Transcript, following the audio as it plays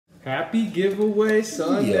Happy giveaway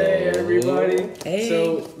Sunday, everybody. Hey.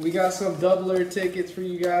 So we got some doubler tickets for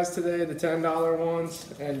you guys today, the $10 ones.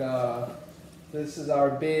 And this is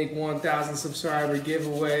our big 1,000 subscriber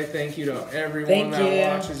giveaway. Thank you to everyone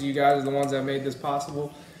that watches. You guys are the ones that made this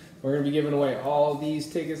possible. We're going to be giving away all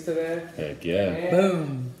these tickets today. Heck yeah. And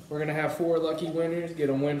Boom. we're going to have 4 lucky winners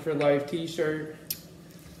get a Win for Life t-shirt.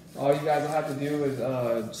 All you guys will have to do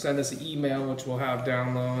is send us an email, which we'll have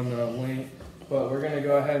down low in the link. But we're going to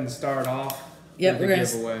go ahead and start off with the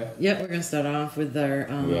giveaway. We're going to start off with our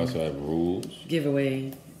we also have rules.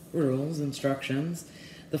 Giveaway rules, instructions.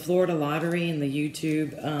 The Florida Lottery and the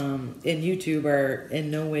YouTube are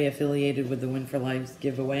in no way affiliated with the Win for Life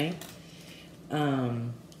giveaway.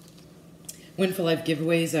 Win for Life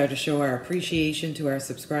giveaways are to show our appreciation to our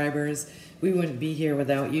subscribers. We wouldn't be here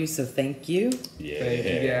without you, so thank you. Yeah. Thank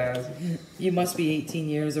you guys. You must be 18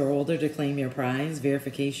 years or older to claim your prize.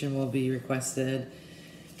 Verification will be requested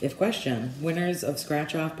if questioned. Winners of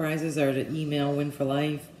scratch-off prizes are to email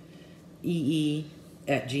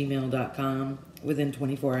winforlifee@gmail.com within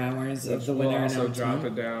 24 hours of the winner announcement. We'll also drop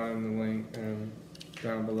it down in the link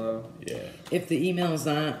down below. Yeah. If the email is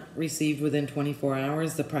not received within 24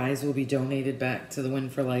 hours, the prize will be donated back to the Win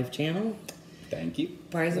for Life channel. Thank you.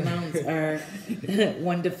 Prize amounts are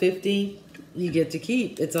 1 to 50. You get to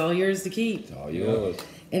keep. It's all yours to keep. It's all yours.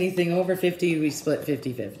 Anything over 50, we split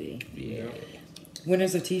 50-50. Yeah.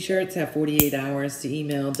 Winners of t-shirts have 48 hours to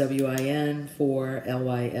email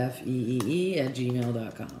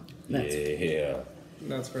win4lifeee@gmail.com. Yeah.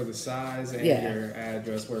 That's for the size and Yeah. your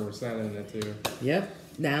address where we're sending it to. Yep.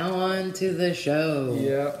 Now on to the show.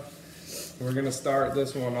 Yep. We're going to start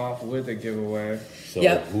this one off with a giveaway. So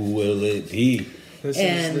Yep. who will it be?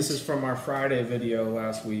 This is from our Friday video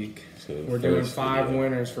last week. So we're doing first 5 video.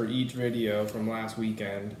 winners for each video from last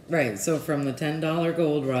weekend. Right. So from the $10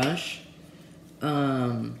 Gold Rush,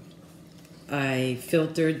 I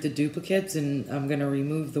filtered the duplicates, and I'm going to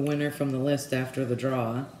remove the winner from the list after the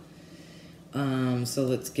draw. So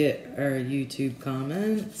let's get our YouTube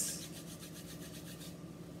comments.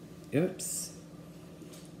 Oops.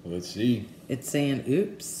 Let's see. It's saying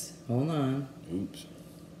oops. Hold on. Oops.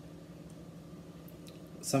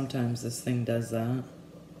 Sometimes this thing does that.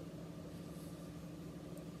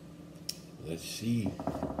 Let's see.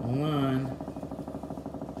 Hold on.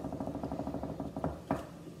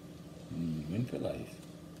 Win for Life.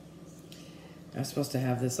 I'm supposed to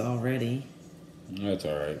have this already. That's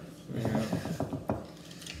all right. Yeah.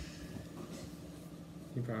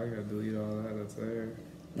 You probably got to delete all that that's there.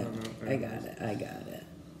 No, know. I got it.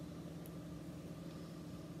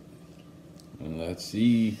 And let's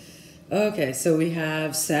see. Okay, so we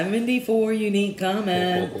have 74 unique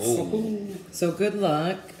comments. So good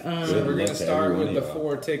luck. So we're going to start with the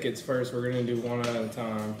 4 tickets first. We're going to do one at a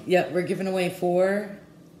time. Yep, we're giving away 4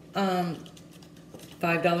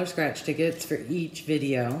 $5 scratch tickets for each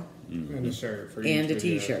video. And a shirt for And each a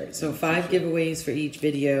video. t-shirt. So 5 giveaways for each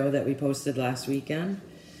video that we posted last weekend.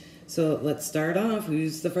 So let's start off.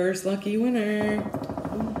 Who's the first lucky winner?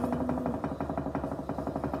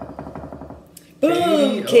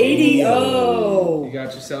 Boom! Katie O! You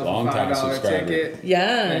got yourself Long-time a $5 subscriber. ticket.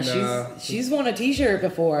 Yeah, And, she's won a t-shirt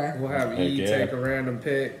before. We'll have Heck E yeah. take a random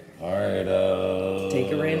pick. All right.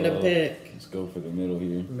 Take a random pick. Let's go for the middle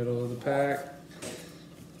here. Middle of the pack.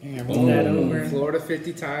 Here, move that over. Florida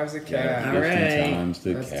 50 times the cash. All right. 50 times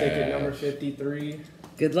the That's cash. ticket number 53.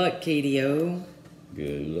 Good luck, Katie O.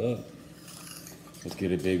 Good luck. Let's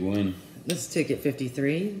get a big win. This is ticket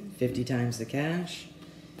 53, 50 times the cash.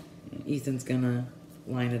 Ethan's gonna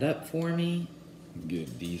line it up for me. Get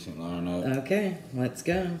a decent lineup. Okay, let's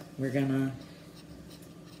go. We're gonna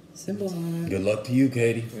symbol on it. Good luck to you,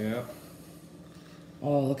 Katie. Yeah.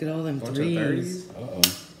 Oh, look at all them Bunch threes. of 30s. Uh-oh.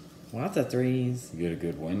 Lots of threes. You get a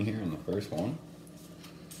good win here on the first one.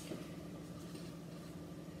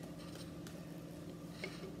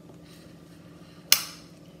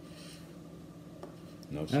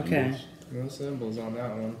 No symbols. Okay. No symbols on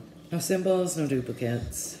that one. No symbols, no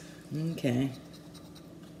duplicates. Okay.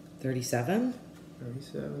 37?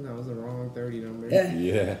 37. That was the wrong 30 number.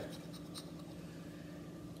 Yeah.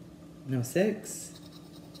 No 6.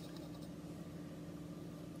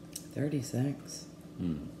 36.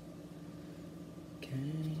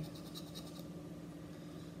 Okay.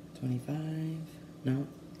 25. No.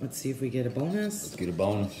 Let's see if we get a bonus. Let's get a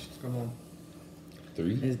bonus. Come on.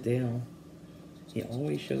 3. Is Dale. He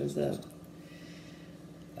always shows up.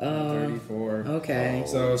 34. Okay.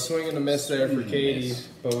 So swing and a miss there for Katie, Miss.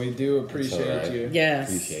 but we do That's appreciate all right. you. Yes.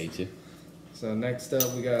 Appreciate you. So next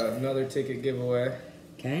up, we got another ticket giveaway.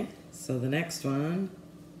 Okay. So the next one.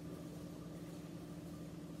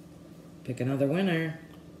 Pick another winner.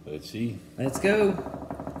 Let's see. Let's go.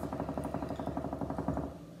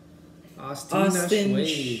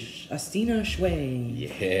 Ostina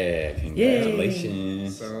Schwade. Yeah,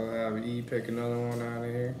 congratulations. So have E pick another one out of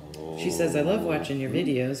here. She says, I love watching your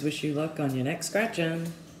videos. Wish you luck on your next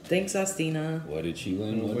scratching. Thanks, Ostina. What did she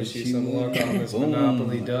win? What Wish did you she some win? luck on this Boom.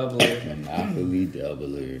 Monopoly doubler. Monopoly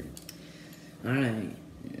doubler. All right.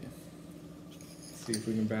 Yeah. See if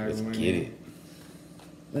we can bag Let's one. get it.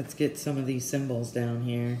 Let's get some of these symbols down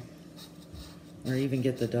here. Or even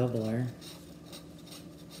get the doubler.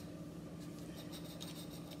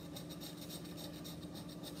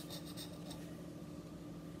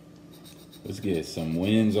 Let's get some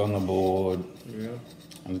wins on the board. Yeah.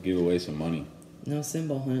 Let's give away some money. No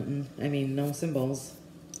symbol hunting. I mean, no symbols.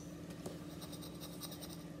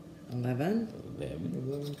 11, 11.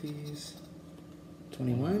 11 piece.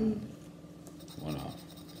 21, One off.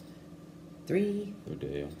 3,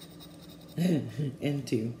 Rodeo. and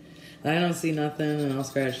 2. I don't see nothing, and I'll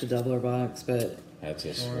scratch the doubler box, but That's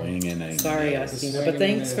a swinging and sorry, miss. Ostina. swing But and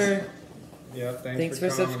thanks miss. for Yeah, thanks for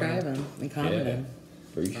commenting. subscribing and commenting.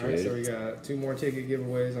 Appreciate Alright, so we it. got 2 more ticket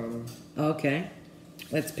giveaways on Okay,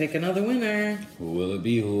 let's pick another winner. Who will it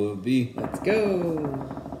be? Who will it be? Let's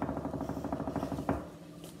go.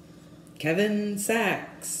 Kevin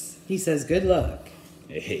Sachs. He says, "Good luck."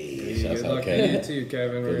 Hey, shouts Good out luck to you Kevin. too,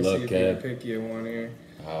 Kevin. Good We're gonna luck, see if we Kev. can pick you one here.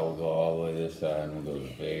 I will go all the way this side and we'll go to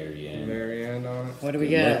the very end. Very end on it. What do we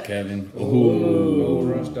Good luck, got? Kevin. Gold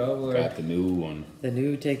Rush doubler. Got the new one. The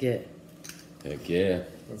new ticket. Heck yeah.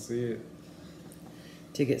 Let's see it.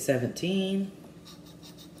 Ticket 17.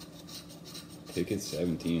 Ticket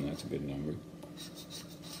 17, that's a good number.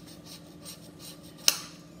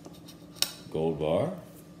 Gold bar.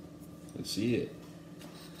 Let's see it.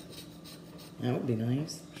 That would be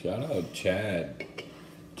nice. Shout out Chad.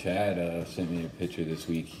 Chad sent me a picture this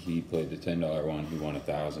week. He played the $10 one. He won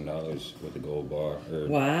 $1,000 with the gold bar. Or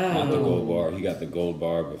Wow. Not the gold bar. He got the gold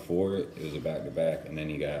bar before it. It was a back-to-back. And then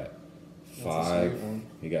he got a five. sweet one.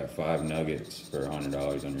 He got 5 nuggets for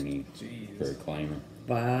 $100 underneath for a Jeez. claimer.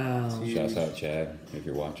 Wow. Jeez. Shouts out Chad if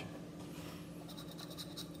you're watching.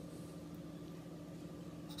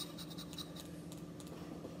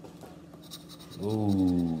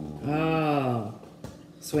 Ooh. Oh.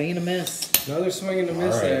 Swing and a miss. Another swing and a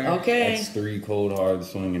miss All right. there. Okay. That's 3 cold hard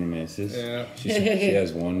swing and misses. Yeah. She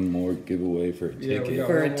has one more giveaway for a Yeah, we ticket. got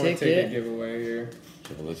For one a more ticket. ticket giveaway here.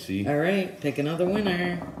 So let's see. All right. Pick another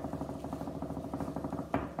winner.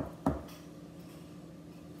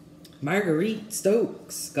 Marguerite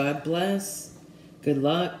Stokes. God bless. Good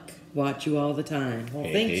luck. Watch you all the time. Well,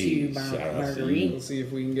 Hey, thanks hey, you, shout out to Marguerite. We'll see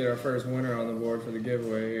if we can get our first winner on the board for the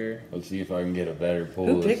giveaway here. Let's see if I can get a better pull.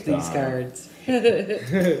 Who this picked these time. cards?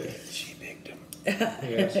 She picked them.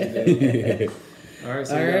 Yeah, she did. All right,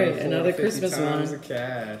 so All you got right, a full another 50 Christmas times one. the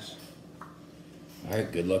cash. All right,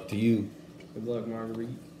 good luck to you. Good luck, Marguerite.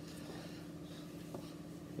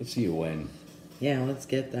 Let's see a win. Yeah, let's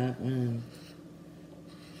get that one.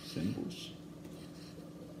 Symbols.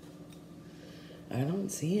 I don't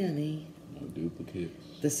see any. No duplicates.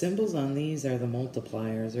 The symbols on these are the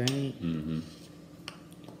multipliers, right? Mm-hmm.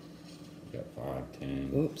 Got 5,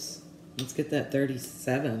 10. Oops. Let's get that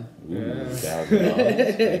 37. Ooh, Yeah.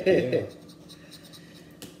 $1,000. Heck yeah.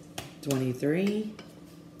 23.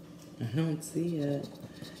 I don't see it.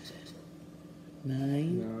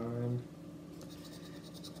 9. 9,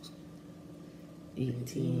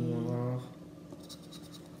 18. one off,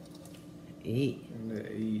 8. and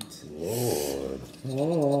the 8. Lord.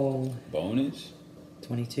 Whoa. Bonus?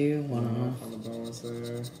 22. 1 off. on the bonus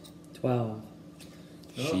there. 12.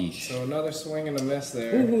 Nope. Sheesh. So another swing and a miss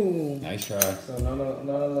there. Ooh. Nice try. So none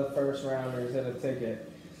of the first rounders hit a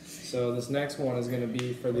ticket. So this next one is going to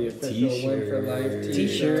be for the official Win for Life T-shirt.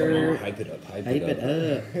 T-shirt. Come on, hype it up. Hype Hype it up.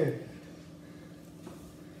 it up.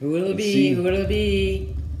 Who will it Let's be? see. Who will it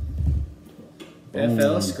be?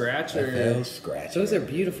 FL Scratcher. FL Scratcher. Those are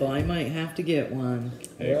beautiful. I might have to get one.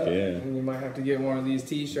 Heck Yep. yeah. And you might have to get one of these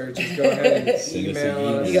T-shirts. Just go ahead and Send us email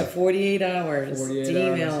an us. You got 48 hours 48 to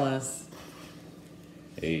email hours. us.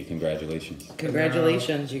 Hey, congratulations.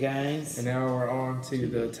 Congratulations, you guys. And now we're on to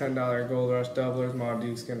the $10 Gold Rush doublers. Ma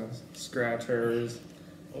Duke's gonna scratch hers,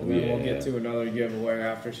 and then we'll get to another giveaway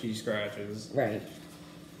after she scratches. Right.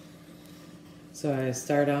 So I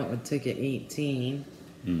start out with ticket 18.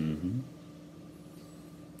 Mm-hmm.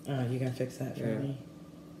 Oh, you gonna fix that for Yeah. me?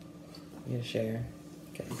 You gonna share?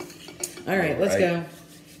 Okay. All right, let's Alright. go.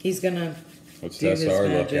 He's gonna. Let's Do test his our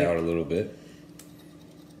luck magic. out a little bit.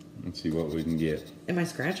 Let's see what we can get. Am I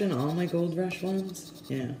scratching all my Gold Rush ones?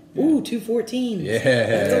 Yeah. Ooh, 214. Yeah,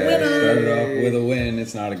 That's a winner. started off with a win.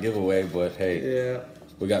 It's not a giveaway, but hey, Yeah.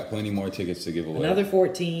 We got plenty more tickets to give away. Another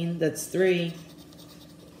 14. That's 3.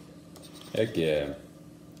 Heck yeah.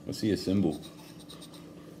 Let's see a symbol.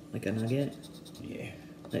 Like a nugget. Yeah.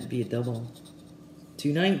 That'd be a double.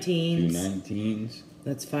 2 19s. 2 19s.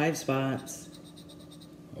 That's 5 spots.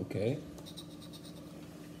 Okay.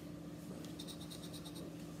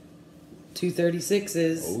 2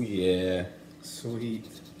 36s. Oh yeah. Sweet.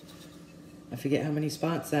 I forget how many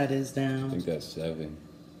spots that is I now. think that's 7.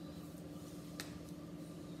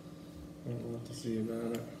 I don't know what to see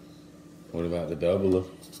about it. What about the doubler?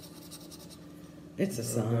 It's a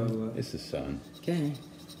sun. It's the sun. Okay.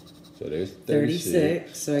 So there's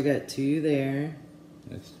 36. So I got 2 there.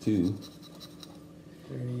 That's 2.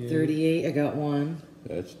 38. I got 1.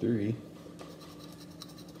 That's 3.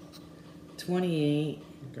 28.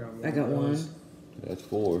 I got 1. That's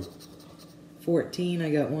 4. 14.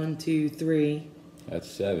 I got 1, 2, 3. That's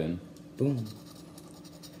 7. Boom.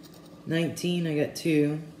 19. I got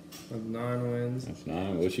 2. With 9 wins. That's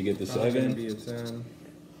 9. What you get the Probably gonna 7? be a 10.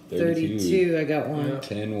 32. I got 1. Yeah.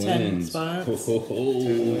 10 10 wins. spots. 10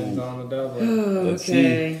 wins on the doubler. Oh, Let's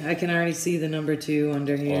okay. I can already see the number 2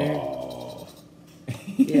 under here. Oh.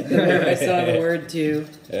 Yeah, I saw the word 2.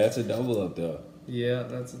 That's a double up though. Yeah,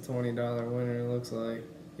 that's a $20 winner, it looks like.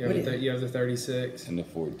 You What have, do you- you have the 36 And the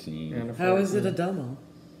 14. and a 14. How is it a double?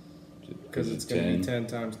 Because it's going to be 10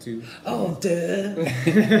 times 2. Oh, duh.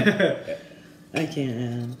 I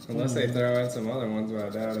can't. Unless they throw in some other ones, but I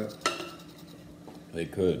doubt it. They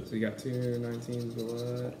could. So you got 2 19s below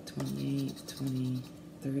that. 28, 20,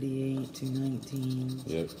 38, 2 19.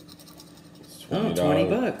 Yep. It's Oh, $20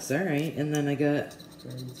 bucks. All right. And then I got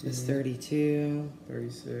 32, this 32,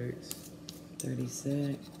 36.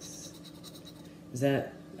 36. Is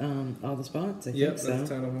that all the spots? I Yep, think so. that's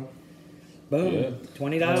 10 of them. Boom. Yeah.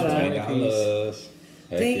 $20. $20.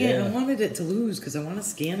 Heck Dang it. I yeah. wanted it to lose because I want to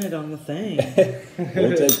scan it on the thing.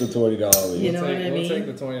 We'll take the $20. You know what I We'll take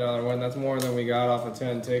mean? the $20 win. That's more than we got off of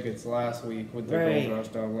 10 tickets last week with the Right. Gold Rush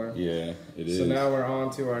doubler. Yeah, it is. So now we're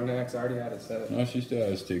on to our next. I already had it set. No, she still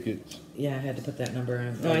has tickets. Yeah, I had to put that number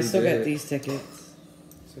in. Oh, No, I you still got did. these tickets.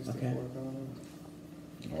 $64. Okay.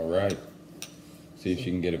 All right. See if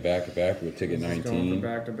she can get it back to back with ticket This is going 19. for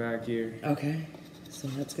back to back here. Okay. So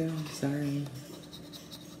let's go. Sorry.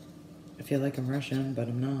 I feel like I'm rushing, but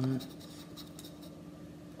I'm not.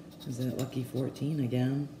 Is it lucky 14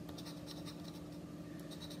 again?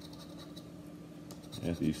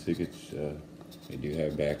 Yeah, these tickets, they do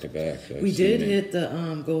have back to back. We did hit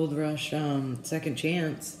the Gold Rush second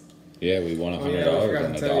chance. Yeah, we won $100 Oh, yeah, I forgot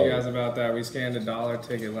on to the tell you guys dollar. about that. We scanned a $1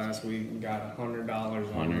 ticket last week and got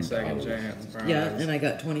 $100 on the second $100. chance prize. Yeah, and I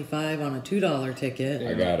got 25 on a $2 ticket.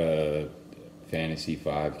 I got a Fantasy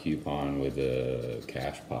 5 coupon with a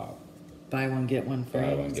cash pop. Buy one, get one free.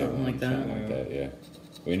 Buy one, get something one, like that. something like that, yeah.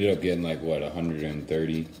 We ended up getting like, what,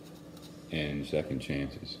 130 in second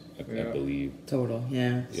chances, I Yeah. believe, Total,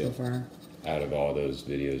 yeah, so Yeah. far. out of all those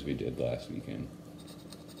videos we did last weekend.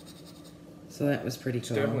 So that was pretty Which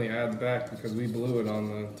cool. definitely adds back because we blew it on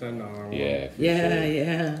the $10 one. Yeah, for Yeah, sure.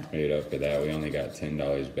 yeah. Made up for that. We only got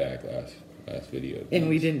 $10 back last video. And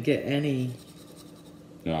we didn't get any.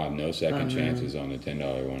 No second Oh, no. chances on the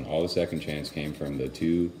 $10 one. All the second chance came from the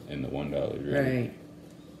 $2 and the $1. Really. Right.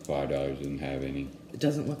 $5 didn't have any. It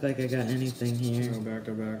doesn't look like I got anything here. No back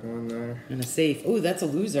to back one there. And a safe. Oh, that's a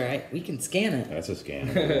loser. We can scan it. That's a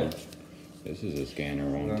scanner one. This is a scanner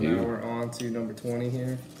one So now too. we're on to number 20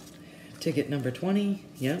 here. Ticket number 20.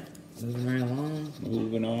 Yep. Moving right along.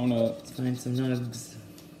 Moving on up. Let's find some nugs.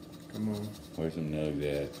 Come on. Where's some nugs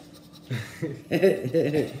at?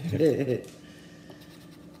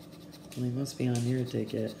 Well, they must be on your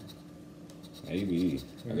ticket. Maybe.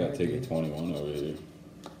 I got Might ticket be. 21 over here.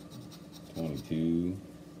 22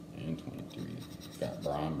 and 23. Got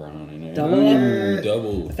Brown in there. Double Ooh, up.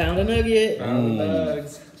 double. I found a nugget. Found the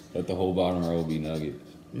nugs. Let the whole bottom row be nuggets.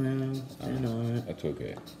 No, they're not. That's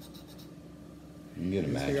okay. You can get a At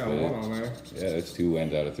least match we got for one that. on there. Yeah, that's 2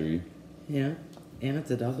 wins out of 3. Yeah. And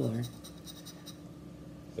it's a doubler.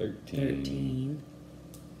 13. 13.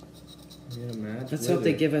 Yeah, match. Let's with hope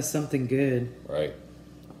they it. give us something good. Right.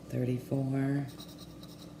 34.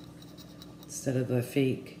 Instead of the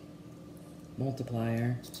fake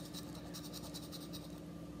multiplier.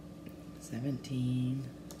 17.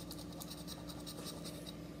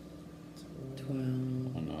 12.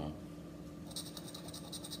 Oh no.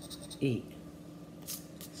 8.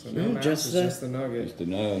 So no Mm, match, just it's the- just the nugget. Just a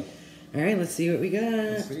nug. Alright, let's see what we got.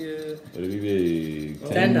 Let's see it. It'll be big.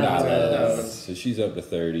 $10. So she's up to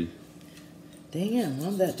 30. Dang it, I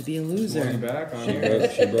want that to be a Money loser. back on She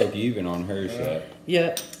here. broke even on her set.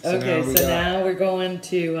 Yep. So Okay, now we so got- now we're going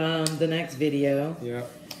to the next video, Yeah.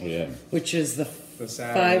 Yeah. which is the the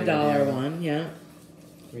Saturday $5 deal. one. Yeah.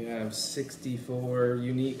 We have 64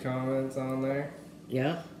 unique comments on there.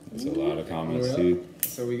 Yeah. That's a lot of comments Yeah. too.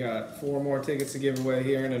 So we got 4 more tickets to give away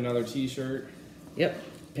here and another T-shirt. Yep.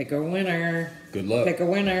 Pick a winner. Good luck. Pick a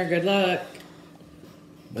winner. Good luck.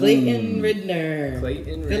 Clayton Ridner.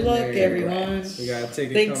 Clayton Good luck, Ridner. everyone. We got a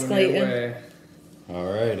ticket Thanks, coming Clayton. your way. All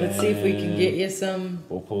right. Let's see if we can and get you some.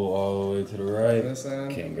 We'll pull all the way to the right. This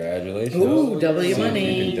end. Congratulations. Ooh, double your See if we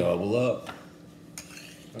money. can double up.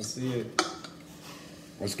 Let's see it.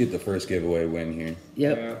 Let's get the first giveaway win here.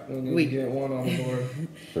 Yep. Yeah, we need We- to get one on board.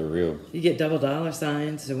 For real. You get double dollar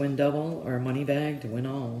signs to win double, or a money bag to win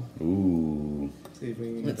all. Ooh. See if we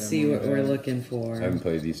can get Let's that see money what we're back. looking for. I haven't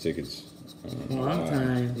played these tickets. A long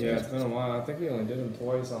time. Yeah, it's been a while. I think we only did them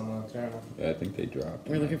twice on the channel. Yeah, I think they dropped.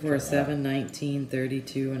 We're looking for a 7, 19,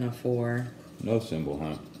 32, and a 4. No symbol,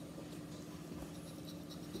 huh?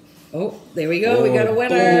 Oh, there we go. We got a Oh,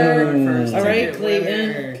 winner. boom. First All right, ticket Clayton.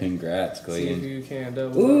 winner. Congrats, See if Clayton. you can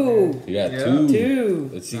double Ooh. up You got Yeah. 2. 2.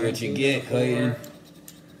 Let's see what you 19 get, Clayton.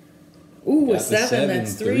 Ooh, Got a the 7.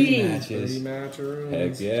 That's 3 3. here. matches. 3 matcheroons.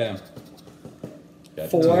 Heck yeah. Got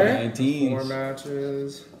 4. 19s. 4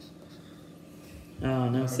 matches. Oh,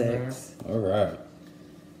 no Okay. 6. All right.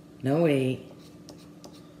 No 8.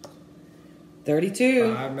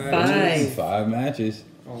 32. 5 matches. 5. 5 matches.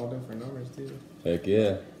 All different numbers too. Heck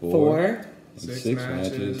yeah. 4. 6 6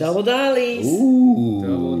 matches. matches. Double dollies. Ooh.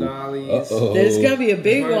 Double dollies. Uh-oh. This is going to be a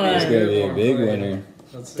big This might It's one. going to be a One big play. winner.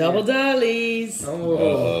 Let's see. Double dollies.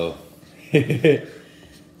 Oh. Uh-oh.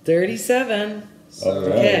 37. So, All right.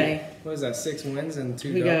 Okay. What is that? 6 wins and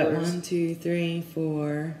 2 We got doublers? 1, 2, 3,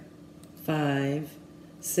 4, 5,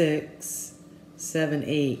 6, 7,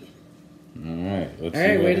 8. All right. Let's All see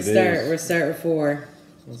right, what way to it start. is. We'll start with 4.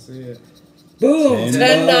 Let's see it. Boom!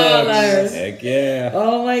 $10. Heck yeah.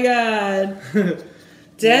 Oh my God!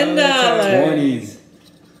 $10. 20.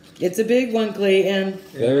 It's a big one, Clayton.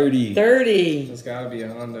 30. 30, It's gotta be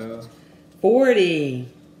a Hondo. 40,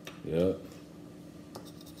 Yep.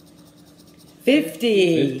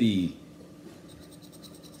 50, 50.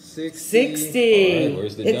 60. 60. All right,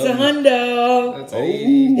 where's the It's a W? hundo. That's Oh.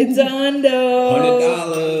 80. It's a hundo.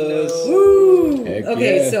 $100. Woo! Heck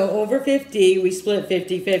Okay, yeah. so over 50, we split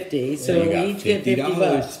 50-50. So Yeah, you got we each get $50.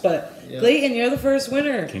 $50. But Yep. Clayton, you're the first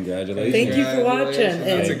winner. Congratulations. Thank you for watching, Congratulations.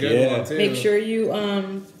 That's a and good Yeah. one too. make sure you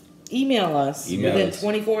email us Email within us.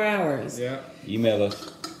 24 hours. Yeah. Email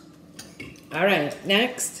us. All right,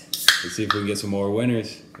 next. Let's see if we can get some more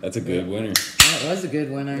winners. That's a good winner. That was a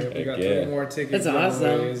good winner. Yep, we Heck got yeah. 3 more ticket That's awesome.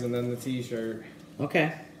 giveaways and then the T-shirt.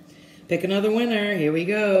 Okay. Pick another winner. Here we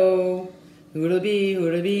go. Who it'll be? Who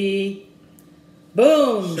it'll be?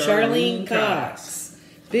 Boom! Charlene Charlene Cox.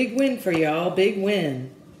 Big win for y'all. Big win.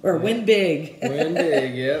 Or win big. Win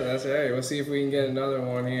big, yeah, that's right. We'll see if we can get another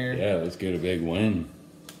one here. Yeah, let's get a big win.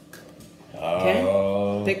 Okay.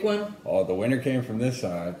 Oh, Pick one. oh, the winner came from this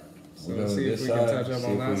side. So We'll let's go see to if this we can side, touch up see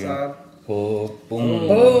on if that we can side. Pull, boom.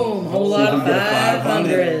 Boom. Whole lot See of if we get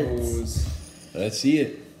 500s. Those. Let's see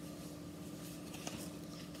it.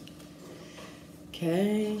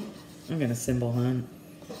 Okay. I'm going to symbol hunt.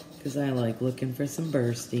 Because I like looking for some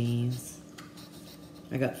bursties.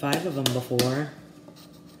 I got 5 of them before.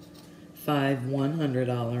 5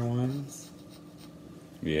 $100 ones.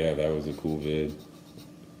 Yeah, that was a cool vid.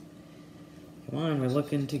 Come on, we're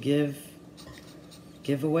looking to give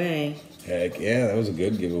away. Heck yeah, that was a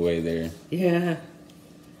good giveaway there. Yeah.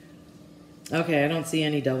 Okay, I don't see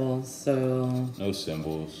any doubles, so No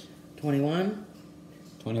symbols. 21?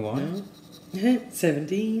 21? No.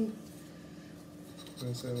 17?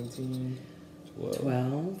 17.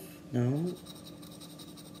 12? No.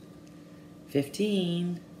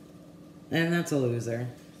 15? And that's a loser.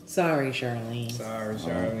 Sorry, Charlene. Sorry,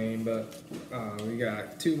 Charlene, but we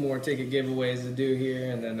got 2 more ticket giveaways to do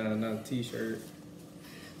here and then another T-shirt.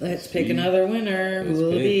 Let's pick Sweet. another winner. Let's Who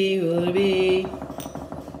will it pick. be? Who will it be?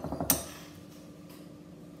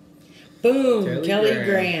 Boom! Kelly Kelly Graham.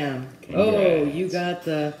 Graham. Oh, Congrats. you got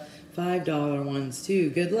the $5 ones too.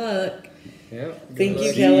 Good luck. Yep. Thank Good you,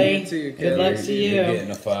 luck Kelly. to you, Good luck Kelly. to You're you.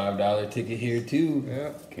 getting a $5 ticket here too.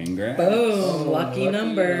 Yep. Congrats. Boom! Lucky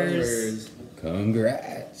numbers.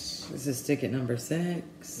 Congrats. This is ticket number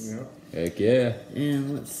 6. Yep. Heck yeah.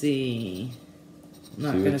 And let's see. I'm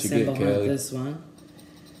not See going what to you get, symbol hunt Kelly. this one.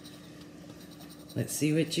 Let's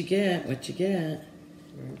see what you get. What you get.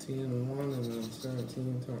 19 and 1 and then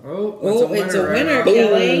 17. Oh, Oh, it's a winner, right?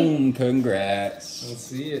 Kelly. Boom. Congrats. Let's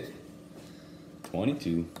see it.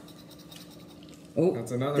 22. Oh,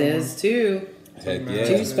 That's another there's 2. Heck Two yeah.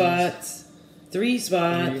 2 spots. 3 3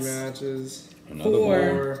 spots. matches. Another 4. one.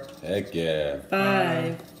 4, Heck yeah.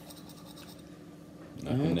 5.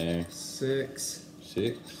 Nothing there. 6,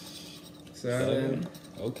 6, 7,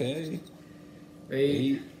 okay,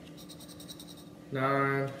 8,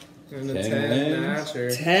 9, and the 10 10 wins.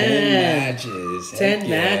 matcher. 10 matches. 10 Heck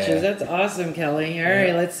yeah. matches. That's awesome, Kelly. All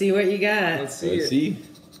right, let's see what you got. Let's see Let's it. see.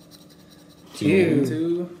 2,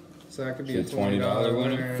 2. So that could be a So $20 $20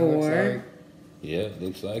 winner. winner. 4. Looks like. Yeah,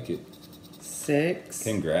 looks like it. 6,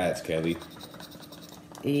 Congrats, Kelly.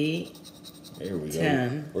 8, There we go.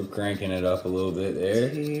 10. We're cranking it up a little bit there.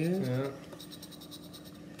 2. Yeah.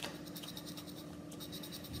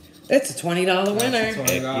 It's a $20 winner That's a $20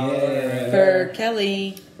 Heck yeah. winner right for there.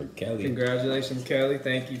 Kelly. For Kelly. Congratulations, Kelly.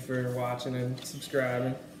 Thank you for watching and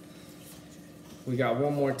subscribing. We got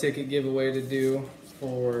one more ticket giveaway to do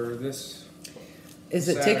for this Is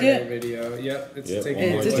it Saturday ticket? video. Yep, it's Yep, a ticket. one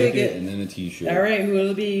more It's a giveaway. ticket. and then a t-shirt. All right, who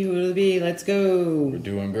will it be? Who will it be? Let's go. We're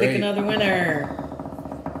doing Pick great. another winner.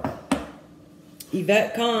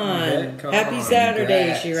 Yvette Kahn. Yvette Kahn. Happy Saturday,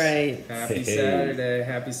 Congrats. she writes. Happy Hey. Saturday.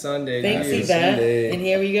 Happy Sunday. Thanks, guys. Happy Yvette. Sunday. And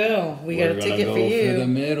here we go. We got We're a gonna ticket go for you. the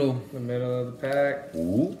middle. The middle of the pack.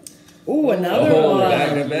 Ooh. Ooh, another Oh, one. back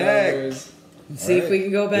to back. Others. Let's see if we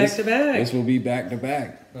can go back This- to back. This will be back to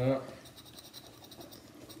back.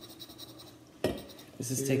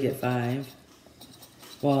 This is ticket 5.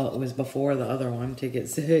 Well, it was before the other one, ticket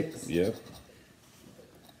 6. Yep.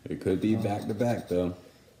 It could be back to back though.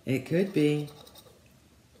 It could be.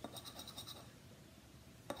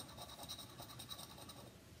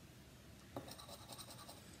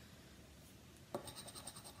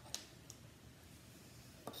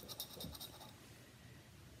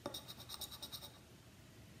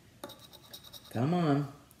 Come on.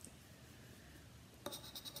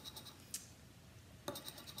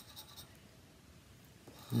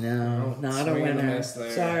 No, not a swing and a winner. miss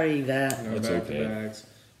there. Sorry, that. No That's back okay. to backs.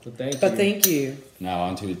 But thank you. But thank you. Now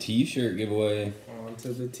onto the t-shirt giveaway. On to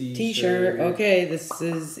the t-shirt. T-shirt. Okay, this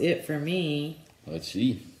is it for me. Let's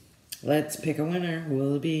see. Let's pick a winner. Who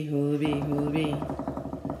will it be? Who will it be? Who will it be?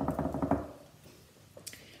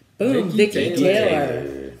 Boom, Vicky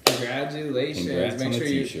Taylor. Congratulations. Congrats on the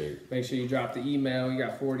you t-shirt. make sure you drop the email. You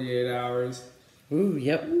got 48 hours. Ooh,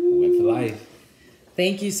 yep. Went for life.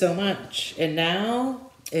 Thank you so much. And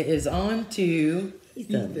now it is on to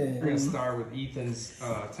Ethan. We're gonna start with Ethan's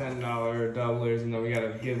 $10 doublers, and then we got a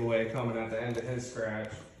giveaway coming at the end of his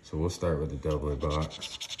scratch. So we'll start with the doubler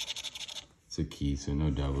box. It's a key, so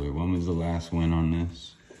no doubler. When was the last win on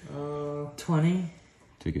this? 20.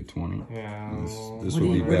 Ticket 20. Yeah. This What will do be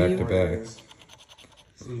you- what do back you- to back.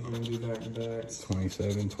 See if we can do back to backs.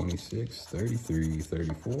 27, 26, 33,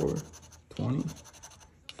 34, 20,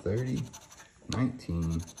 30,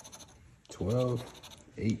 19, 12,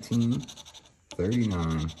 18,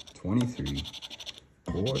 39, 23,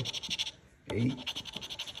 4, 8,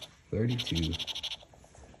 32,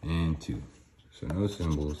 and 2. So no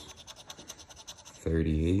symbols.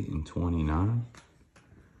 38 and 29.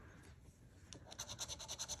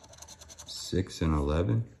 6 and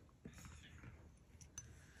 11.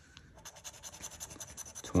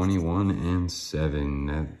 21 and 7.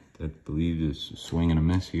 That I believe is a swing and a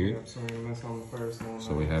miss here. Yep, so we're gonna miss on the first one.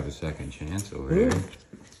 So we have a second chance over Ooh. there.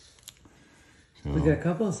 So We got a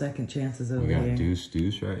couple of second chances over we got here.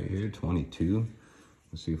 deuce right here, 22.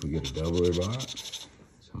 Let's see if we get a doubler box.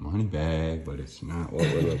 It's a money bag, but it's not what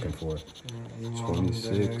we're looking for.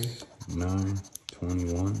 26, 9,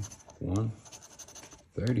 21, 1,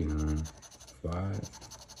 39, 5,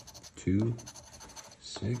 2,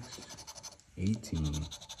 6, 18,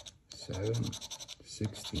 7,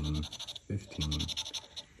 16, 15,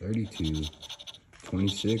 32,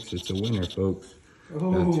 26. It's a winner, folks.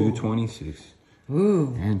 Got two 26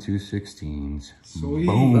 Ooh. and two 16s. Sweet.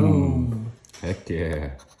 Boom. Heck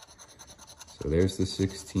yeah. So there's the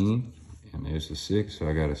 16 and there's the 6. So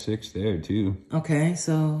I got a 6 there too. Okay,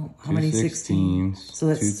 so how Two many 16? 16s. So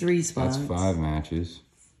that's 3 spots. That's 5 matches.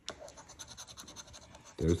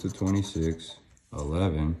 There's the 26,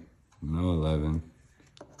 11, no 11,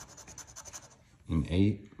 an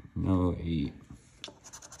 8, no 8,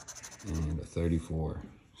 and a 34.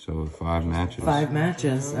 So 5 matches. 5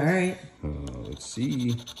 matches. All right. Let's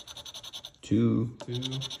see. 2,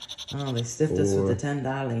 Oh, they stiffed us with the 4.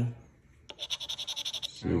 $10.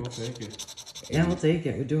 Yeah, we'll 6. take it. Yeah, we'll take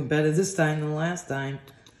it. We're doing better this time than last time.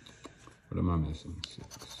 What am I missing? 6.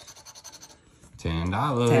 $10.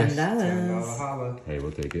 $10. Holla. Hey,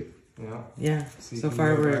 we'll take it. Yeah. Yeah. See if So we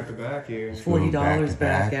far can go we're back to back here. $40 Going back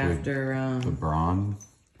back-to-back with after. LeBron.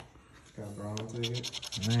 Got a bronze ticket.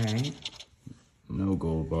 All right. No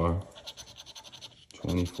gold bar.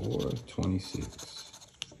 24, 26,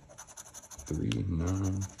 3,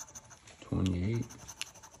 9, 28,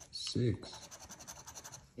 6,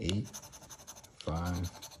 8,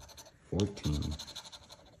 5, 14,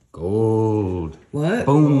 Gold. What?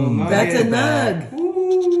 Boom. That's a back. nug.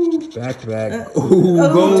 Ooh. Back to back.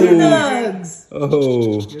 Oh, Gold. 2 nugs.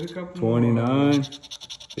 Oh. Get a couple 29.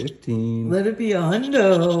 15. Let it be a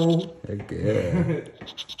hundo. Heck yeah.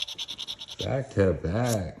 Back to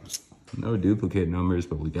back. No duplicate numbers,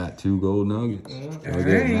 but we got 2 gold nuggets. Yeah. We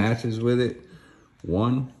get Alright. matches with it.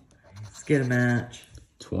 1, Let's get a match.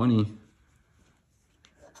 20,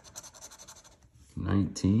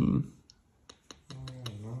 19,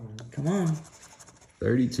 Come on.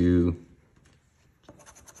 32,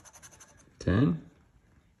 10.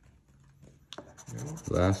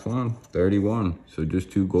 Last one, 31. So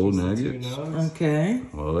just 2 gold Two nuggets. nugs. Okay.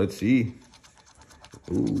 Well, let's see.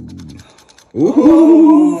 Ooh.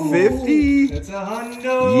 Ooh, 50. It's a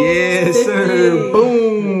hundo. Yes, 50. sir.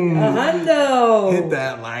 Boom. A hundo. Hit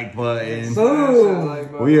that like button.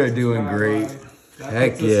 Boom. We are doing great. That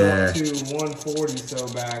Heck puts us yeah. up to 140 so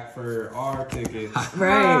back for our tickets.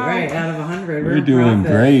 Right. Out of 100. We're in doing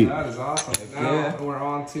profit. great. That is awesome. Now we're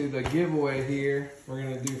on to the giveaway here. We're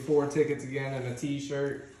gonna do 4 tickets again and a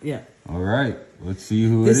T-shirt. Yeah. All right, let's see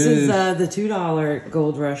who This it is is. the $2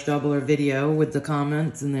 Gold Rush Doubler video with the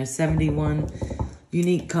comments, and there's 71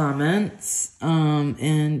 unique comments.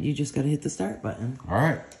 And you just got to hit the start button. All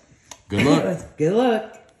right, good luck. Good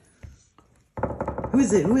luck. Who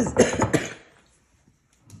is it?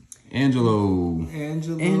 Angelo.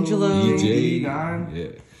 Angelo. JD9.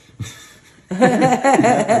 Yeah.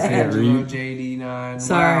 Angelo JD9.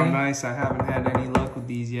 Sorry. Wow, nice. I haven't had any luck with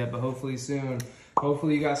these yet, but hopefully soon.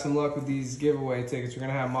 Hopefully you got some luck with these giveaway tickets. We're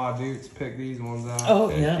gonna have Ma Dukes pick these ones out. Oh,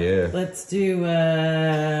 Heck yeah. yeah. Let's do,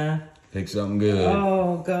 Pick something good.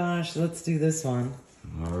 oh gosh, let's do this one.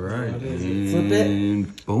 All right. What is And Flip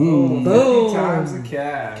it. boom. Boom. 50 times the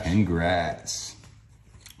cash. Congrats.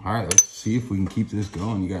 All right, let's see if we can keep this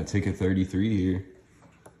going. You got ticket 33 here.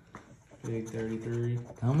 Big 33.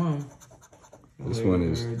 Come on. This one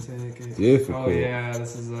is ticket. difficult. Oh yeah,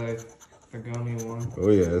 this is like the gummy one. Oh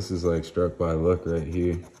yeah, this is like struck by luck right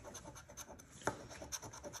here.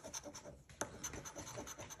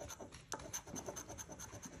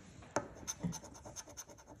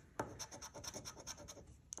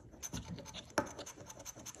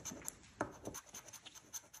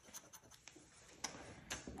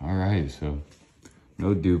 All right, so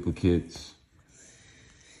no duplicates.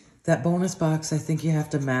 That bonus box, I think you have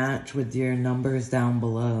to match with your numbers down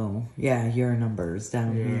below. Yeah, your numbers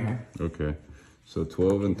down here. Okay, so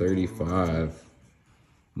 12 and 35.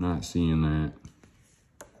 Not seeing that.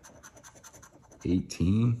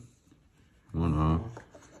 18. One off.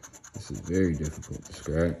 This is very difficult to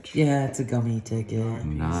scratch. Yeah, it's a gummy ticket.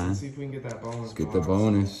 9. Let's see if we can get that bonus. Let's get the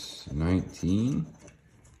bonus. 19.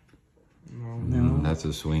 No. That's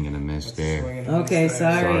a swing and a miss there. Okay,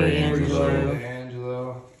 sorry, Sorry, Angelo.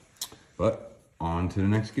 Angelo. But on to the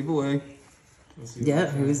next giveaway. Let's see what Yeah, we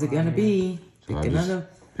can who's it find gonna here. be? So Pick I just another.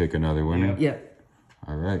 pick another winner. Yep.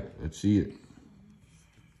 All right, let's see it.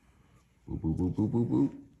 Boop, boop, boop, boop, boop, boop.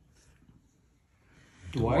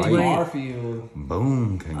 Dwight Dwight. Barfield.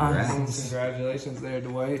 Boom, congrats. Congratulations there,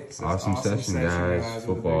 Dwight. Says Awesome session, guys. with a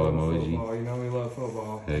Football big old emoji. Football. You know we love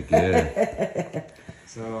football. Heck yeah.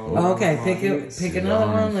 So Okay, pick it.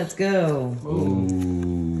 another one. Let's go.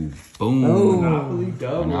 Ooh, boom. Oh. Monopoly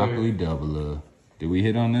double. Monopoly doubler. Did we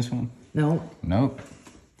hit on this one? No. Nope.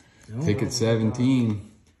 Ticket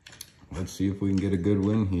 17. Let's see if we can get a good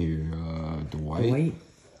win here. Dwight. Wait.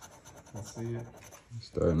 Let's see it.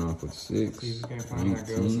 Starting off with 6, See if we can find that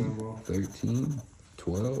go 19, symbol. 13,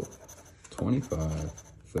 12, 25,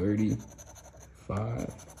 30,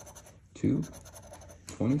 5, 2,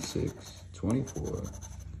 26, 24,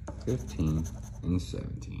 15, and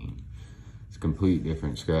 17. It's a complete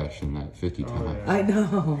different scratch than that 50 times. yeah. I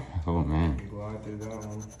know. Oh man. Glide through that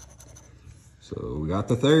one. So we got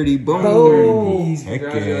the 30. Boom. Boom. Heck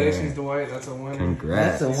Congratulations, yeah. Dwight. That's a winner.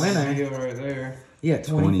 Congrats. That's a winner. Deal right there. You got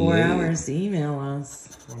 24 28. hours to email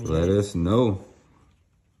us. Let us know.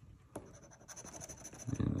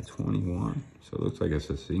 And the 21. So it looks like it's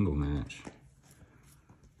a single match.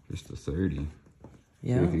 Just a 30. See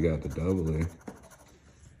Yeah. if you got the double there.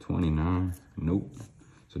 29. Nope.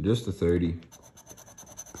 So just a 30.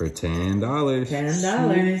 For $10.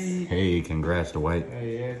 $10. Hey, congrats to White.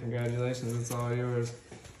 Hey, yeah, congratulations. It's all yours.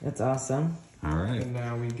 That's awesome. All right. And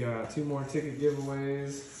now we got 2 more ticket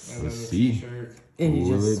giveaways. And Let's then the see. t-shirt. And Who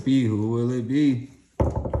you will just it be? Who will it be?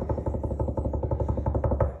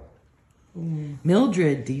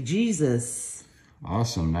 Mildred D. Jesus.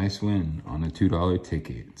 Awesome. Nice win on the $2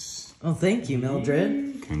 tickets. Oh, thank you,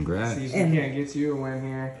 Mildred. Congrats. See if And- we can't get you a win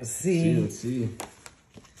here. See. Let's see.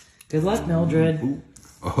 Good luck, Mildred. Ooh.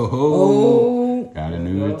 Oh. Oh. Got a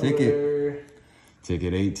new ticket.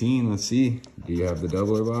 Ticket 18, let's see. Do you have the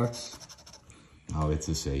doubler box? Oh, it's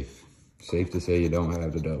a safe. Safe to say you don't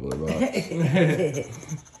have the doubler box.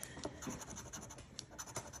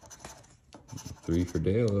 3 for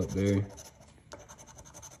Dale up there.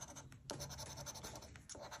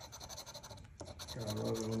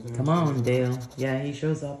 Come on, Dale. Yeah, he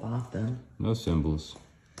shows up often. No symbols.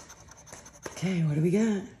 Okay, what do we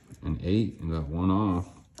got? An 8, and got 1 off.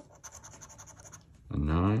 A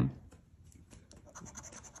 9.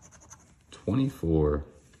 24.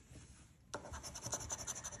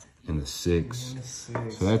 And the 6.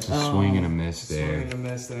 So that's a swing and a miss there. Swing and a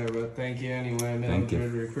miss there, but thank you anyway, man. Thank you.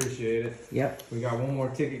 We appreciate it. Yep. We got one more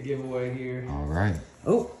ticket giveaway here. All right.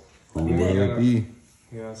 Oh. Who will it be?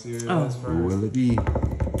 Yeah, see who it Oh. is first. Who will it be?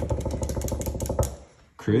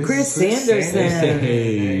 Chris Sanderson.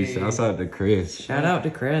 Hey, shouts out to Chris. Shout out to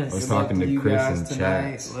I was Chris. talking to you Chris guys in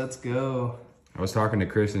tonight. chats. Let's go. I was talking to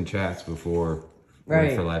Chris in chats before Right.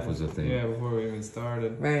 Win for Life was a thing. Yeah, before we even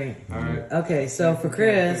started. Right. All right. Okay, so for Make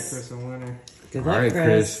Chris, Chris a winner. good All luck, right,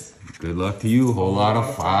 Chris. Good luck to you. Whole lot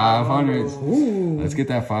of 500s. Ooh. Let's get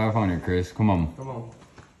that 500, Chris. Come on. Come on.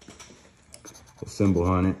 We'll symbol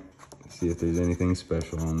hunt it. See if there's anything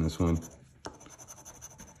special on this one.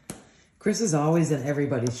 Chris is always in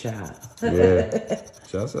everybody's chat. Yeah.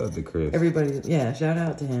 Shouts out to Chris. Everybody, yeah, shout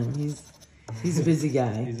out to him. He's a busy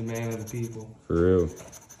guy. He's a man of the people. For real.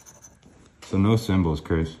 So no symbols,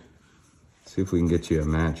 Chris. See if we can get you a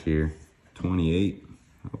match here. 28.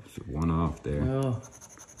 Oops, 1 off there. Oh.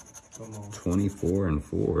 Come on. 24 and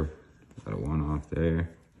 4. Got a 1 off there.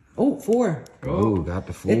 Oh, 4. Oh, got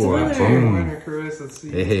the 4. It's a winner. You're a Boom. winner, Chris. Let's see.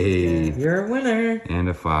 Hey. You're a winner. And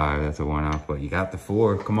a 5. That's a 1 off, but you got the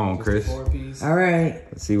 4. Come on, Chris. 4-piece. All right.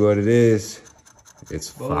 Let's see what it is.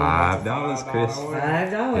 It's Boom, $5, that's a Chris. $5 winner.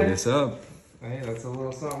 Hit $5. us up. Hey, that's a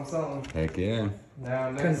little something, something. Heck yeah.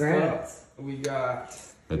 Now, next Congrats. up, we got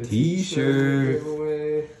A the t-shirt.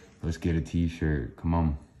 giveaway. Let's get a t-shirt. Come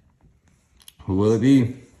on. Who will it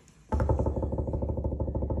be?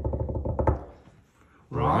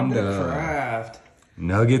 Rhonda Craft.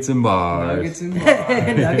 Nuggets and bars. Nuggets and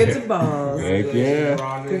bars. Nuggets and balls. Heck yeah.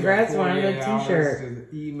 Rhonda, Congrats, you got Rhonda, 48 hours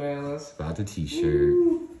t-shirt. to email us. About the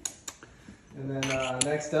t-shirt. And then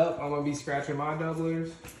next up, I'm going to be scratching my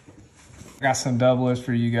doublers. I got some doublers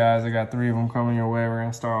for you guys. I got 3 of them coming your way. We're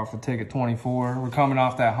going to start off with ticket 24. We're coming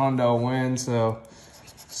off that hundo win, so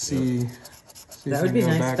see That if would we be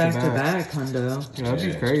can go nice back to back, Hundo. Yeah, that'd be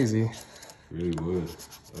Yeah. crazy. Really would.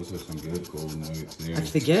 Those are some good gold nuggets there. I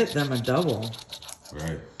forget them a double.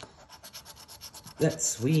 Right. That's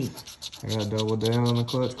sweet. I got double down on the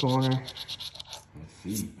clutch corner.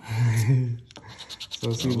 Let's see.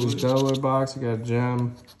 So see this doubler box. We got a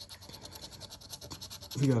gem.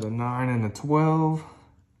 We got a 9 and a 12.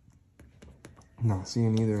 Not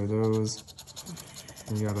seeing either of those.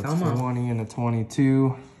 We got a Come on. 20 and a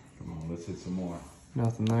 22. Come on, let's hit some more.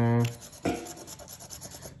 Nothing there.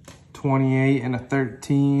 28 and a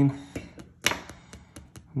 13.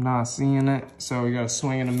 I'm not seeing it. So we got a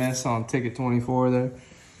swing and a miss on ticket 24 there.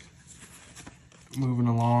 Moving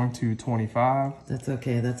along to 25. That's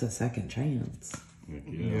okay. That's a second chance. Heck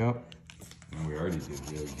yeah. Yep. And we already did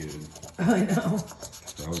really good. I know.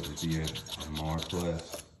 That would just be a more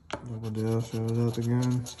plus. Double deal shows up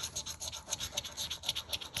again.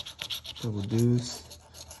 Double deuce.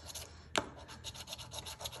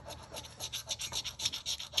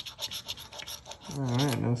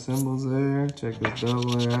 Alright, no symbols there. Check this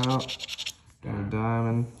doubler out. Got a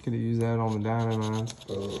diamond. Could have used that on the diamond line.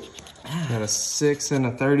 Got a 6 and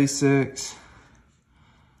a 36.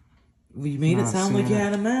 You made it Not sound like seeing you it.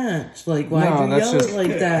 had a match. Like, why'd No, you that's yell just- it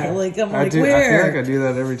like that? Like, I'm I like, feel where? like I do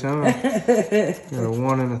that every time. Got a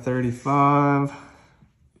 1 and a 35.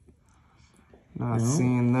 Not No.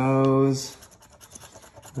 seeing those.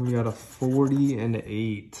 We got a 40 and an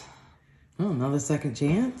 8. Oh, another second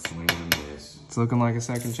chance? Swing and miss. It's looking like a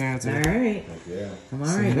second chance All here. right. Heck yeah. I'm all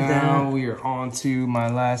So right with now that. we are on to my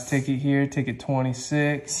last ticket here, ticket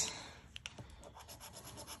 26.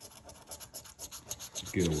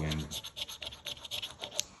 Let's get a win.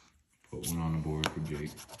 Put one on the board for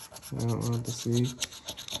Jake. I don't know what to see.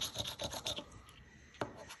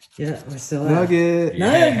 Yeah, we're still at Nugget.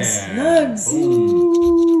 Nugs! Nugs!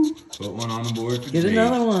 Boom. Put one on the board for Get Jake.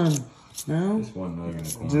 another one. No? Just one nug in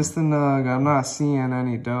the corner. Just a nug. I'm not seeing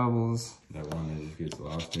any doubles. That one that just gets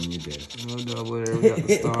lost in your day. No double there. We got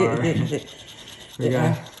the star. We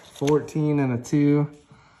got 14 and a 2.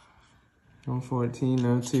 No 14,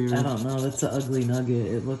 no 2. I don't know. That's an ugly nugget.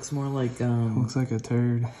 It looks more like, Looks like a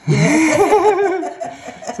turd.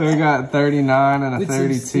 So we got 39 and a with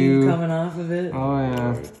some steam 32. coming off of it. Oh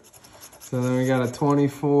yeah. So then we got a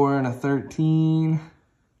 24 and a 13.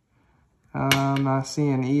 I'm not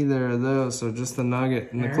seeing either of those, so just the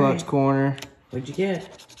nugget in the clutch corner. What'd you get?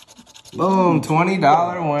 Boom,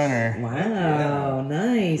 $20 winner. Wow,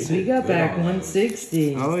 nice. We got back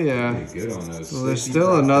 160. Oh yeah. Good on those. Well, there's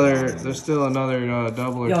still another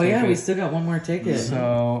doubler Oh yeah, we ticket. still got one more ticket. So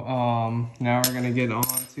now we're gonna get on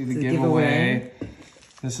to the giveaway.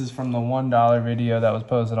 This is from the $1 video that was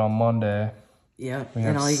posted on Monday. Yep. We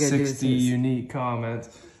And have all you gotta 60 do is unique comments.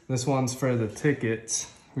 This one's for the tickets.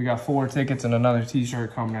 We got 4 tickets and another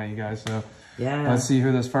t-shirt coming at you guys. So yeah. let's see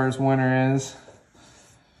who this first winner is.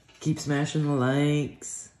 Keep smashing the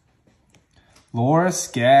likes. Laura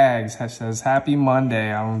Skaggs says, happy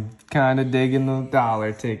Monday. I'm kind of digging the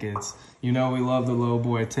dollar tickets. You know we love the low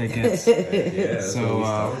boy tickets. Yeah, that's So,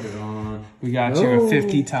 what we started on. We got you a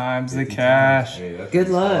 50 times the cash. Hey, that's Good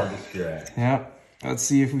the luck. hardest track. Yep. Let's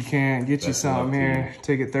see if we can't get you Best of luck something to you. here.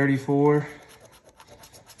 Ticket 34.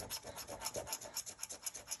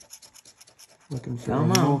 Looking for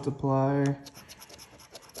Come a on. multiplier.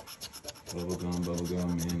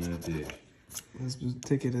 Bubblegum in the ditch. This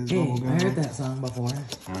ticket is Hey, I bubblegum. heard that song before.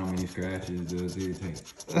 How many scratches does it take?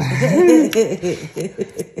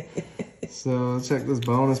 So check this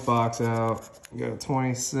bonus box out. We got a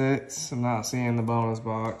 26. I'm not seeing the bonus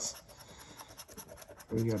box.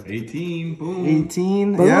 We got 18, boom.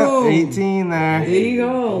 18. Boom. Yep, 18 there. There you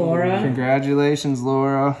go, Laura. Congratulations,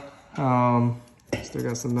 Laura. Still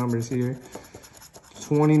got some numbers here.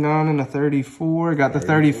 29 and a 34. Got the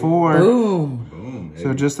 34. Boom. Boom.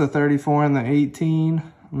 So just the 34 and the 18.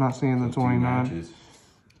 I'm not seeing the 29. 2 matches.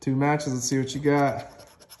 2 matches. Let's see what you got.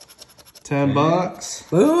 10 bucks.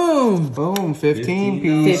 Boom. Boom. 15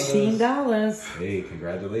 piece. $15. Hey,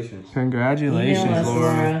 congratulations. Congratulations, Email us,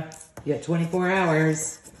 Laura. Laura. You got 24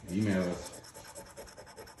 hours. Email us.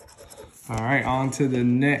 All right, on to the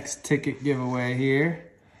next ticket giveaway here.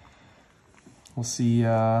 We'll see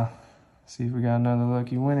if we got another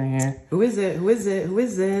lucky winner here. Who is it? Who is it? Who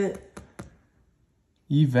is it?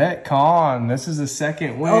 Yvette Kahn. This is the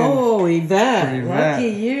second win. Oh, Yvette. For Yvette. Lucky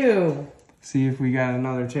you. See if we got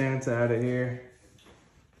another chance at it here.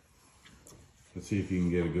 Let's see if you can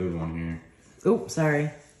get a good one here. Oops, sorry.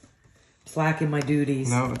 Slacking my duties.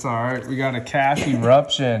 No, it's all right. We got a cash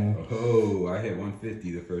eruption. Oh, I hit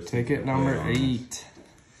 150 the first Ticket number 8.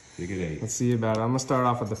 Ticket 8. Let's see about it. I'm gonna start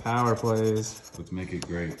off with the power plays. Let's make it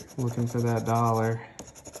great. Looking for that dollar.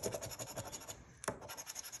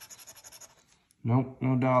 Nope,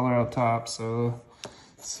 no dollar up top. So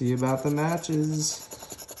let's see about the matches.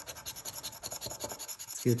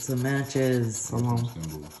 Let's get some matches. Come on.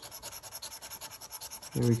 Symbols.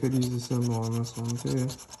 Yeah, we could use a symbol on this one too.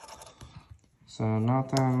 So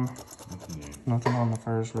nothing on the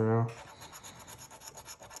first row.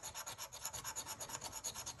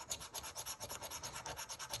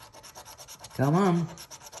 Come on.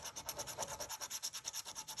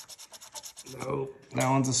 Nope. That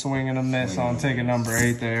one's a swing and a miss on ticket number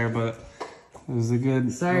 8 there, but it was a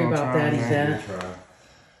good. Sorry little about try that, there. Yvette. Try.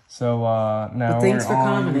 So now But thanks we're for on.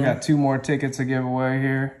 commenting. We got 2 more tickets to give away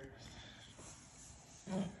here.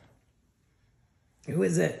 Who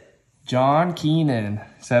is it? John Keenan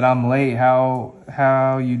said, "I'm late.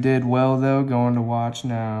 How you did well though. Going to watch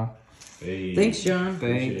now." Hey. Thanks, John.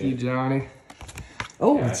 Thank you, Johnny.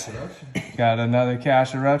 Oh, Got another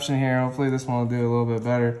cash eruption here. Hopefully this one will do a little bit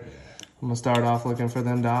better. I'm gonna start off looking for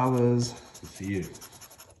them dollars. Let's see it.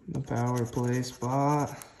 The power play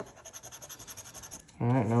spot. All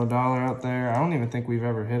right, no dollar out there. I don't even think we've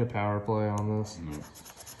ever hit a power play on this. No.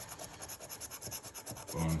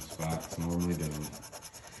 Bonus spots normally don't.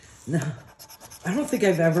 no. I don't think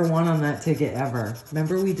I've ever won on that ticket ever.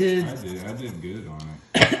 Remember we did? I did good on it.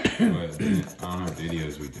 But on our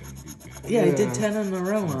videos we didn't do good. Yeah, I Yeah. did 10 in a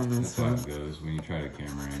row on this That's how one. it goes when you try to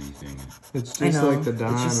camera anything. It's I just know. like the It's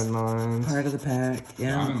just diamond mines. Part of the pack,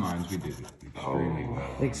 yeah. Diamond mines we did extremely well.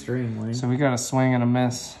 Extremely. So we got a swing and a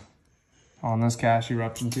miss on this cash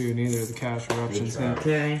eruption too. Neither of the cash eruptions try. hit.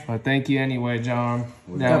 Okay. But thank you anyway, John.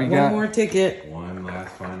 Now Got we one got more ticket. One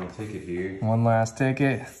last final ticket here. one last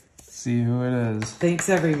ticket. See who it is. Thanks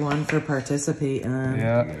everyone for participating.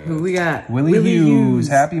 Yeah. Who we got? Willie Hughes.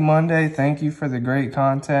 Happy Monday. Thank you for the great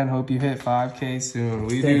content. Hope you hit 5K soon.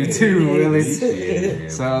 We do too, Willie. Appreciate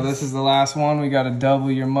it, So man. this is the last one. We got to double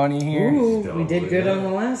your money here. Ooh, we did good on the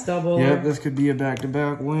last double. Yep, this could be a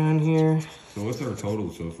back-to-back win here. So what's our total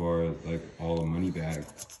so far? Like all the money back?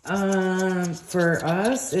 For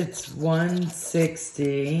us, it's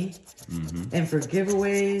 160. And for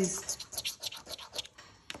giveaways,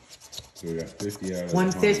 So we got 50 out of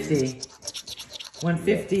 150.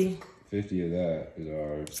 150. 50 of that is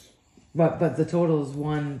ours. But the total is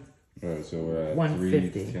 1 All right, so we're at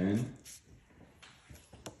 150. 310.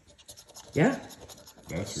 Yeah.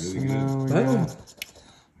 That's really So good. now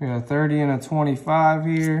we got a 30 and a 25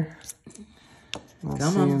 here. Not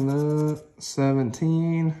Come seeing that.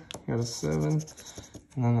 17. Got a 7.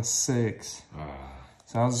 And then a 6.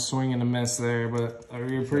 So I was a swing and a miss there, but I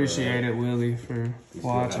really appreciate it, Willie, for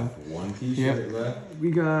watching. One t-shirt left.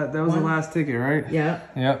 We got, that was the last ticket, right? Yeah.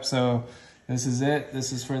 Yep, so this is it.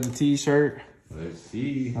 This is for the t-shirt. Let's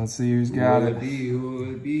see. Let's see who's got it. Who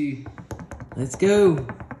will it be? Let's go.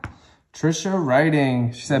 Trisha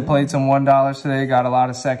Writing. She said played some $1 today. Got a lot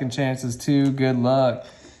of second chances too. Good luck.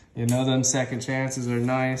 You know them second chances are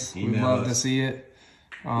nice. We'd love to see it.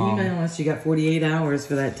 Email us. You got 48 hours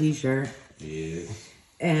for that t-shirt. Yes.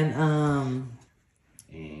 And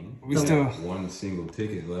And we still one single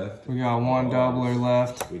ticket left. we got one doubler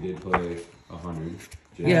left. We did play 100.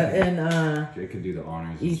 Jay, yeah, and Jay could do the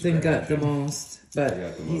honors. Ethan got the most,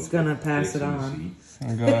 but he's gonna pass it on.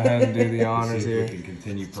 I'll go ahead and do the honors See if here. we can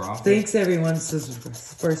continue profit. Thanks everyone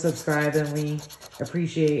for subscribing. We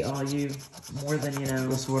appreciate all you more than you know.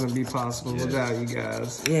 This wouldn't be possible without you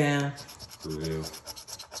guys. Yeah. For real.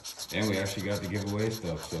 And we actually got the giveaway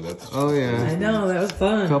stuff, so that's... Oh yeah. I know, that was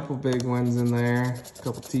fun. A couple big wins in there. A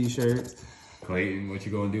couple t-shirts. Clayton, what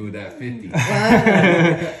you gonna do with that 50?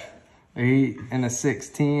 8 and a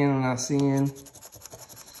 16, I'm not seeing.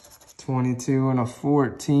 22 and a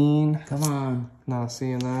 14. Come on. Not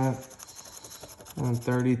seeing that. And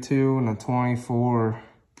 32 and a 24.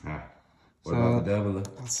 What about the doubler?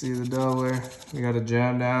 Let's see the doubler. We got a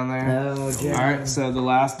gem down there. No, Jim. All right, so the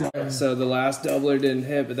last doubler didn't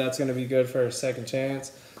hit, but that's gonna be good for a second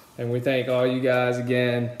chance. And we thank all you guys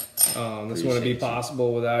again. This wouldn't be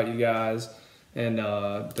possible without you guys. And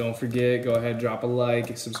don't forget, go ahead, drop a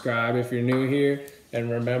like, subscribe if you're new here, and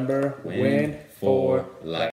remember, win for life.